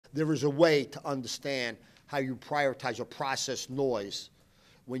there is a way to understand how you prioritize or process noise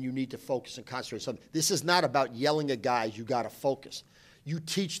when you need to focus and concentrate on something. This is not about yelling at guys, you got to focus. You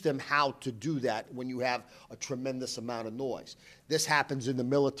teach them how to do that when you have a tremendous amount of noise. This happens in the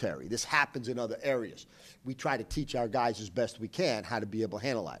military. This happens in other areas. We try to teach our guys as best we can how to be able to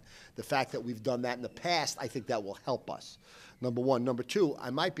handle that. The fact that we've done that in the past, I think that will help us. Number one. Number two,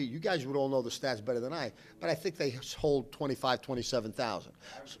 you guys would all know the stats better than I, but I think they hold 25, 27,000.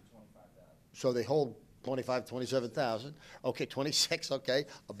 So they hold 25, 27,000. Okay, 26, okay.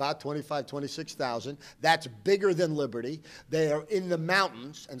 About 25, 26,000. That's bigger than Liberty. They are in the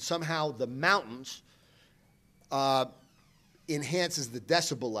mountains, and somehow the mountains enhances the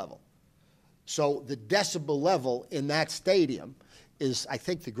decibel level. So the decibel level in that stadium is, I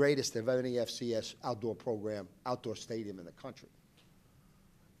think, the greatest of any FCS outdoor stadium in the country.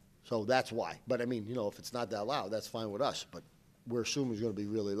 So that's why. But, I mean, you know, if it's not that loud, that's fine with us. But we're assuming it's going to be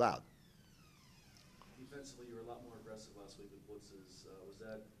really loud. Defensively, you were a lot more aggressive last week with blitzes. Was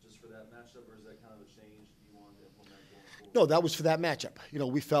that just for that matchup, or is that kind of a change you wanted to implement going forward? No, that was for that matchup. You know,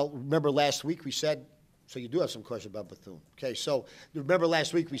 remember last week we said, so you do have some question about Bethune. Okay, so remember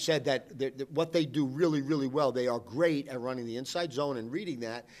last week we said that what they do really, really well, they are great at running the inside zone and reading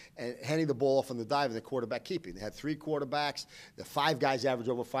that and handing the ball off on the dive and the quarterback keeping. They had 3 quarterbacks. The 5 guys average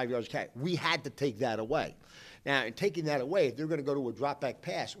over 5 yards a carry. We had to take that away. Now, in taking that away, if they're going to go to a drop-back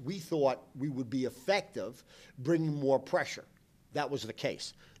pass, we thought we would be effective bringing more pressure. That was the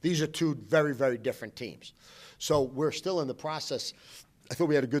case. These are 2 very, very different teams. So we're still in the process. I thought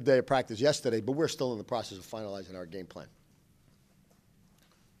we had a good day of practice yesterday, but we're still in the process of finalizing our game plan.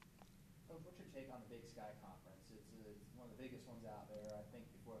 What's your take on the Big Sky Conference? It's one of the biggest ones out there. I think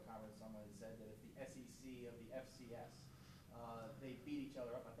before the conference, someone had said that if the SEC of the FCS, they beat each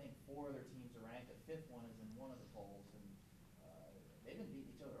other up. I think 4 of their teams are ranked. The 5th one is in one of the polls, and they've been beating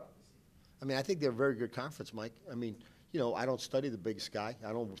each other up this season. I mean, I think they're a very good conference, Mike. I mean, you know, I don't study the Big Sky.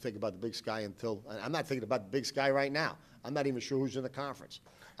 I don't think about the Big Sky I'm not thinking about the Big Sky right now. I'm not even sure who's in the conference.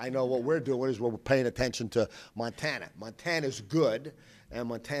 I know what we're doing is we're paying attention to Montana. Montana's good, and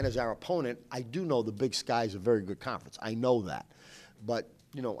Montana's our opponent. I do know the Big Sky is a very good conference. I know that. But,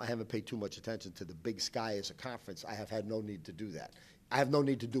 you know, I haven't paid too much attention to the Big Sky as a conference. I have had no need to do that. I have no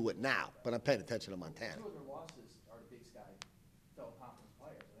need to do it now, but I'm paying attention to Montana. 2 of their losses are to Big Sky fellow conference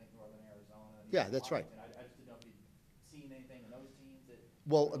players. I think Northern Arizona. Yeah, that's right. I just didn't know if you'd seen anything in those teams that.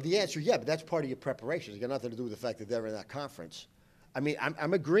 Well, the answer, yeah, but that's part of your preparation. It's got nothing to do with the fact that they're in that conference. I mean,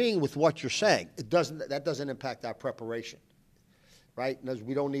 I'm agreeing with what you're saying. That doesn't impact our preparation, right?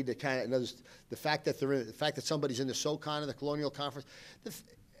 We don't need to kind of the fact that somebody's in the SoCon and the Colonial Conference.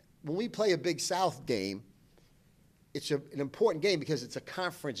 When we play a Big South game, it's an important game because it's a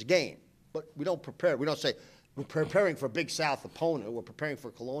conference game. But we don't prepare. We don't say we're preparing for a Big South opponent, or we're preparing for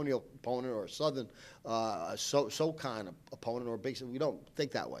a Colonial opponent, or a Southern SoCon opponent, or a Big South. We don't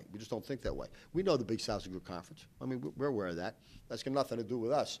think that way. We just don't think that way. We know the Big South's a good conference. I mean, we're aware of that. That's got nothing to do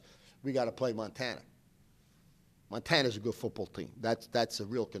with us. We got to play Montana. Montana's a good football team. That's a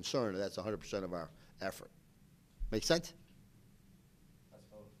real concern, and that's 100% of our effort. Make sense? I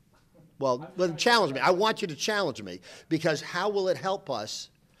suppose. Well, then challenge me. I want you to challenge me, because how will it help us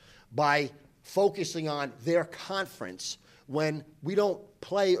by focusing on their conference when we don't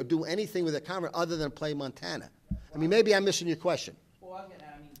play or do anything with the conference other than play Montana? I mean, maybe I'm missing your question. Well, I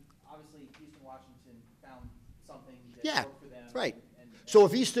mean, obviously, Eastern Washington found something that worked for them. Right. So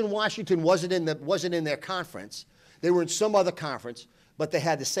if Eastern Washington wasn't in their conference, they were in some other conference, but they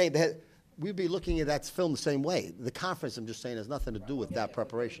had the same. We'd be looking at that film the same way. The conference, I'm just saying, has nothing to do with that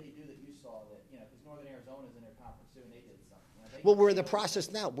preparation. What did they do that you saw that, you know, because Northern Arizona's in their conference too, and they did something. Well, we're in the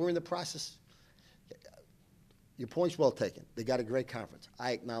process now. We're in the process. Your point's well taken. They got a great conference.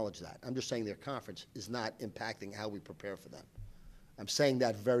 I acknowledge that. I'm just saying their conference is not impacting how we prepare for them. I'm saying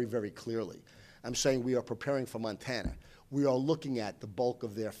that very, very clearly. I'm saying we are preparing for Montana. We are looking at the bulk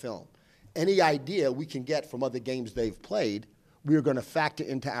of their film. Any idea we can get from other games they've played, we are going to factor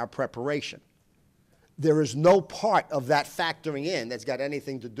into our preparation. There is no part of that factoring in that's got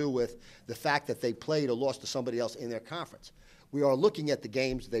anything to do with the fact that they played or lost to somebody else in their conference. We are looking at the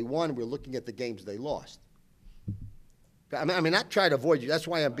games they won. We're looking at the games they lost. I mean, not trying to avoid you. That's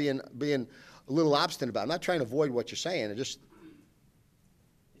why I'm being a little obstinate about it. I'm not trying to avoid what you're saying.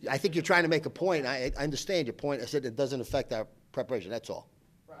 I think you're trying to make a point. I understand your point. I said it doesn't affect our preparation. That's all.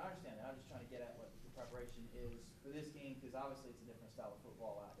 Right, I understand that. I'm just trying to get at what the preparation is for this game, because obviously it's a different style of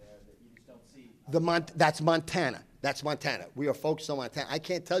football out there that you just don't see. That's Montana. That's Montana. We are focused on Montana. I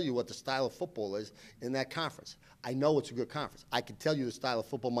can't tell you what the style of football is in that conference. I know it's a good conference. I can tell you the style of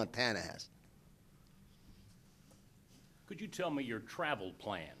football Montana has. Could you tell me your travel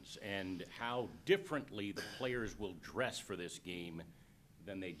plans and how differently the players will dress for this game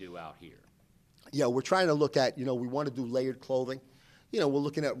than they do out here? Yeah, we're trying to look at, we want to do layered clothing. We're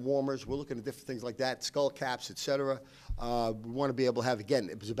looking at warmers, we're looking at different things like that, skull caps, et cetera. We want to be able to have, again,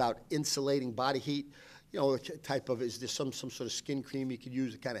 it was about insulating body heat. Is there some sort of skin cream you could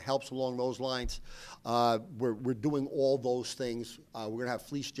use that kind of helps along those lines? We're doing all those things. We're going to have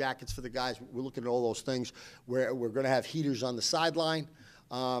fleece jackets for the guys. We're looking at all those things. We're going to have heaters on the sideline.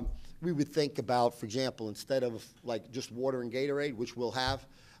 We would think about, for example, instead of like just water and Gatorade, which we'll have,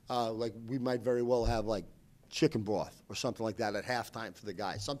 we might very well have like chicken broth or something like that at halftime for the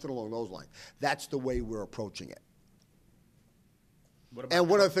guys, something along those lines. That's the way we're approaching it. And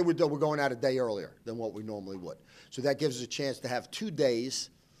one other thing we're going out a day earlier than what we normally would. So that gives us a chance to have 2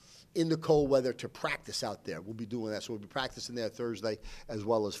 days in the cold weather to practice out there. We'll be doing that. So we'll be practicing there Thursday as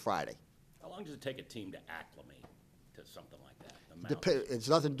well as Friday. How long does it take a team to acclimate to something like that? It's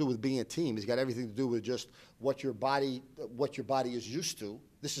nothing to do with being a team. It's got everything to do with just what your body is used to.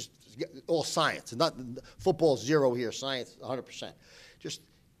 This is all science. Football's 0 here, science 100%. Just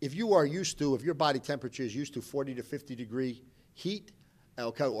if your body temperature is used to 40 to 50 degree heat,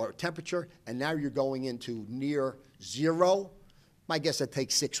 okay, or temperature, and now you're going into near 0, my guess that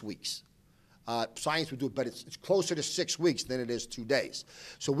takes 6 weeks. Science would do it, but it's closer to 6 weeks than it is 2 days.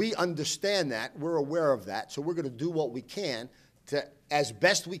 So we understand that. We're aware of that. So we're going to do what we can to, as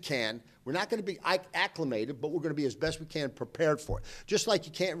best we can. We're not going to be acclimated, but we're going to be as best we can prepared for it. Just like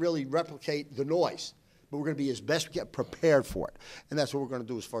you can't really replicate the noise, but we're going to be as best we can prepared for it. And that's what we're going to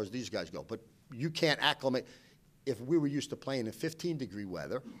do as far as these guys go. But you can't acclimate. If we were used to playing in 15-degree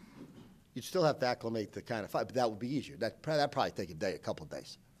weather, you'd still have to acclimate to kind of fight, but that would be easier. That'd probably take a couple of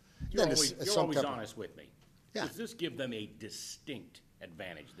days. You're always honest with me. Yeah. Does this give them a distinct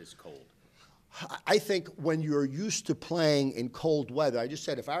advantage, this cold? I think when you're used to playing in cold weather, I just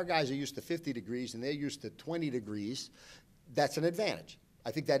said if our guys are used to 50 degrees and they're used to 20 degrees, that's an advantage.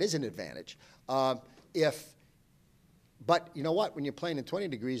 I think that is an advantage. But you know what? When you're playing in 20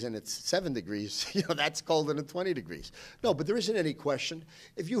 degrees and it's 7 degrees, that's colder than 20 degrees. No, but there isn't any question.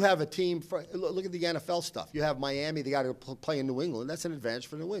 If you have a team, look at the NFL stuff. You have Miami, they got to play in New England. That's an advantage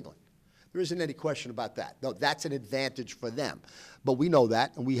for New England. There isn't any question about that. No, that's an advantage for them. But we know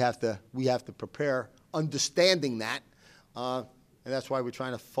that, and we have to prepare understanding that, and that's why we're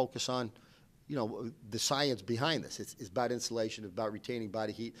trying to focus on, the science behind this. It's about insulation. It's about retaining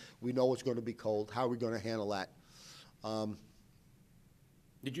body heat. We know it's going to be cold. How are we going to handle that?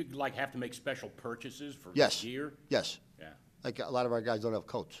 Did you have to make special purchases for gear? Yes. Yeah. Like a lot of our guys don't have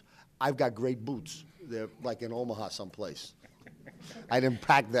coats. I've got great boots. They're like in Omaha someplace. I didn't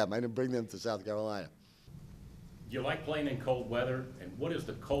pack them. I didn't bring them to South Carolina. Do you like playing in cold weather? And what is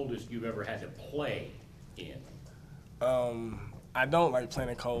the coldest you've ever had to play in? I don't like playing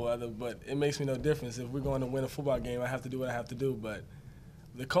in cold weather, but it makes me no difference. If we're going to win a football game, I have to do what I have to do. But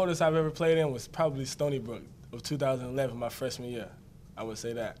the coldest I've ever played in was probably Stony Brook of 2011, my freshman year. I would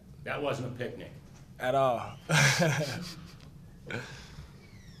say that. That wasn't a picnic. At all.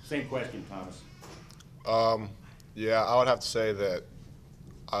 Same question, Thomas. Yeah, I would have to say that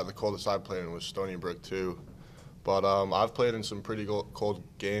the coldest I played in was Stony Brook too. But I've played in some pretty cold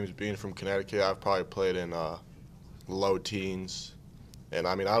games. Being from Connecticut, I've probably played in low teens. And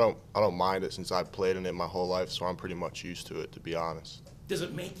I mean, I don't mind it since I've played in it my whole life, so I'm pretty much used to it, to be honest. Does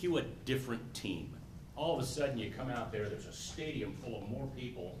it make you a different team? All of a sudden you come out there's a stadium full of more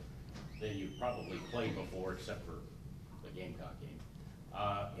people than you've probably played before, except for the Gamecock game.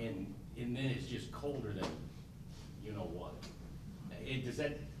 And then it's just colder than you know what. Does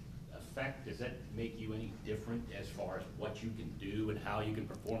that make you any different as far as what you can do and how you can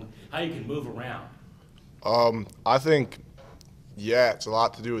perform, how you can move around? I think, yeah, it's a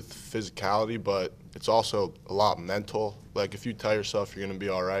lot to do with physicality, but it's also a lot mental. Like if you tell yourself you're going to be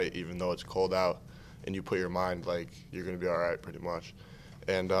all right, even though it's cold out, and you put your mind like you're going to be all right pretty much.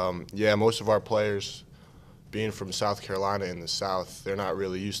 And, yeah, most of our players, being from South Carolina in the South, they're not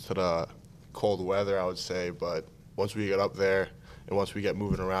really used to the cold weather, I would say. But once we get up there and once we get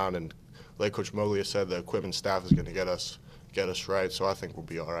moving around, and like Coach Moglia said, the equipment staff is going to get us right, so I think we'll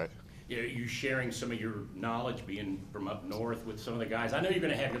be all right. Are you sharing some of your knowledge being from up north with some of the guys? I know you're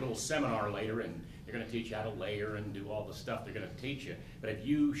going to have your little seminar later, and they're going to teach you how to layer and do all the stuff they're going to teach you. But have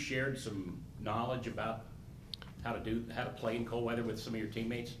you shared some knowledge about how to play in cold weather with some of your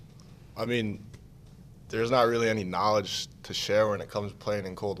teammates? I mean, there's not really any knowledge to share when it comes to playing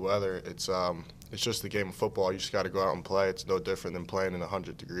in cold weather. It's just a game of football. You just got to go out and play. It's no different than playing in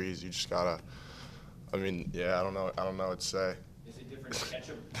 100 degrees. You just got to, I mean, yeah, I don't know what to say. Is it different to catch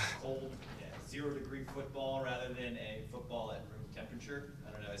a cold 0-degree football rather than a football at room temperature?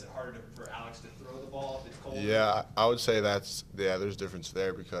 I don't know. Is it harder for Alex to throw the ball if it's cold? Yeah, I would say there's a difference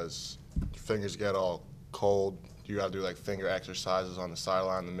there because your fingers get all cold. You got to do like finger exercises on the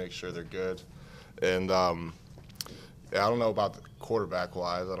sideline to make sure they're good. And yeah, I don't know about the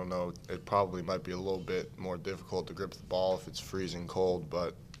quarterback-wise. I don't know. It probably might be a little bit more difficult to grip the ball if it's freezing cold,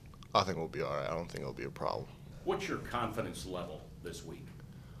 but I think we'll be all right. I don't think it'll be a problem. What's your confidence level this week?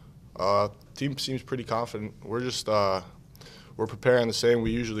 Team seems pretty confident. We're just we're preparing the same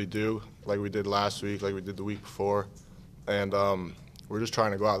we usually do, like we did last week, like we did the week before, and we're just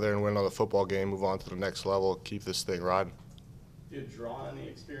trying to go out there and win another football game, move on to the next level, keep this thing riding. Do you draw any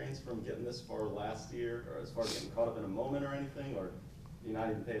experience from getting this far last year, or as far as getting caught up in a moment or anything, or do you not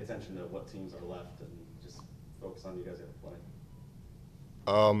even pay attention to what teams are left and just focus on you guys have to play?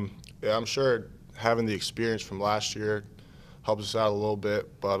 Yeah, I'm sure having the experience from last year helps us out a little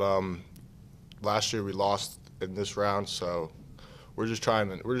bit, but last year we lost in this round, so we're just trying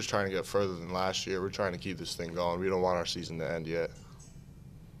to get further than last year. We're trying to keep this thing going. We don't want our season to end yet.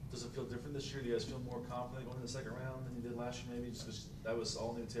 Does it feel different this year? Do you guys feel more confident going to the second round than you did last year, maybe? Just 'cause that was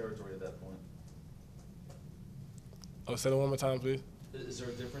all new territory at that point. Oh, say it one more time, please. Is there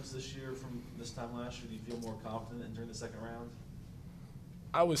a difference this year from this time last year? Do you feel more confident entering the second round?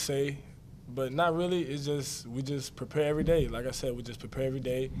 I would say, but not really. It's just we just prepare every day. Like I said, we just prepare every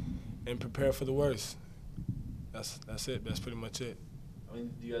day and prepare for the worst. That's it. That's pretty much it. I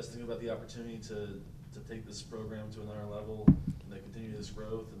mean, do you guys think about the opportunity to take this program to another level and to continue this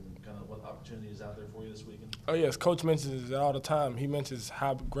growth, and kind of what opportunity is out there for you this weekend? Oh, yes. Coach mentions it all the time. He mentions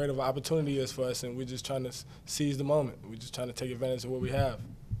how great of an opportunity it is for us, and we're just trying to seize the moment. We're just trying to take advantage of what we have.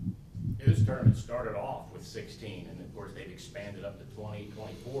 This tournament started off with 16, and of course they've expanded up to 20,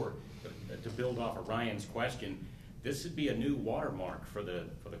 24. But to build off of Ryan's question, this would be a new watermark for the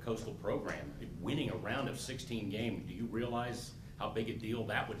Coastal program. Winning a round of 16 games, do you realize how big a deal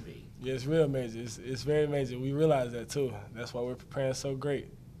that would be? Yeah, it's real major. It's very major. We realize that too. That's why we're preparing so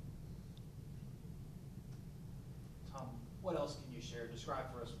great. Tom, what else can you share?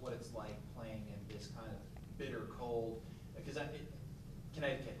 Describe for us what it's like playing in this kind of bitter cold. Because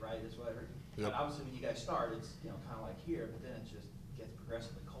Connecticut, right, is what I heard. Yep. And obviously, when you guys start, it's kind of like here, but then it just gets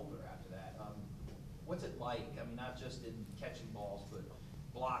progressively colder after that. What's it like? I mean, not just in catching balls, but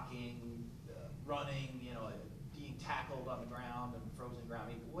blocking, running, being tackled on the ground and frozen ground.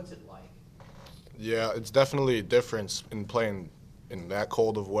 I mean, what's it like? Yeah, it's definitely a difference in playing in that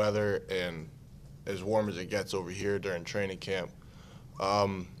cold of weather and as warm as it gets over here during training camp.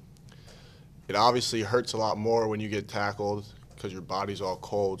 It obviously hurts a lot more when you get tackled because your body's all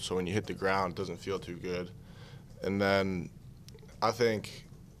cold, so when you hit the ground, it doesn't feel too good. And then I think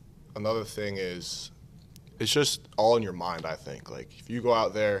another thing is it's just all in your mind, I think. Like, if you go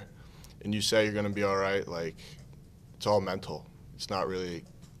out there and you say you're going to be all right, like, it's all mental. It's not really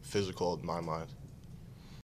physical in my mind.